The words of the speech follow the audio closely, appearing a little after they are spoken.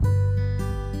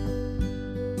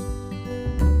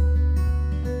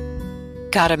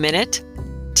Got a minute?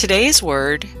 Today's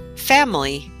word,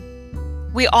 family.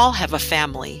 We all have a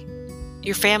family.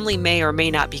 Your family may or may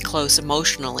not be close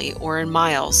emotionally or in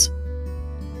miles.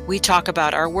 We talk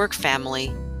about our work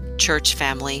family, church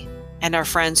family, and our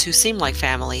friends who seem like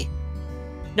family.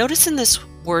 Notice in this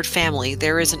word family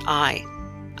there is an I.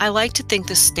 I like to think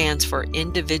this stands for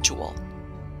individual.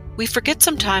 We forget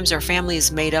sometimes our family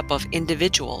is made up of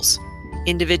individuals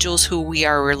who we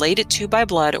are related to by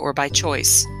blood or by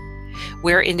choice.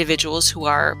 We're individuals who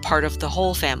are part of the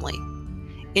whole family.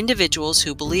 Individuals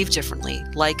who believe differently,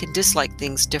 like and dislike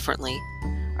things differently.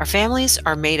 Our families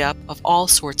are made up of all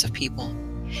sorts of people.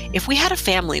 If we had a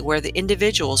family where the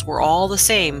individuals were all the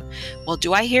same, well,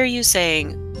 do I hear you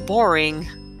saying, boring?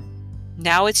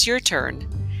 Now it's your turn.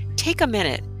 Take a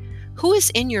minute. Who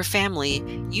is in your family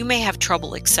you may have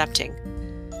trouble accepting?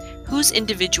 Whose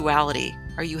individuality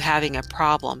are you having a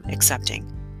problem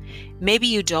accepting? Maybe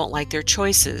you don't like their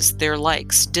choices, their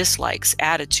likes, dislikes,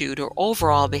 attitude, or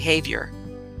overall behavior.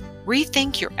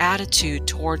 Rethink your attitude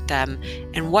toward them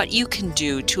and what you can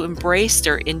do to embrace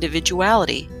their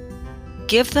individuality.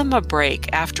 Give them a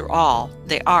break. After all,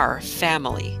 they are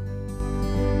family.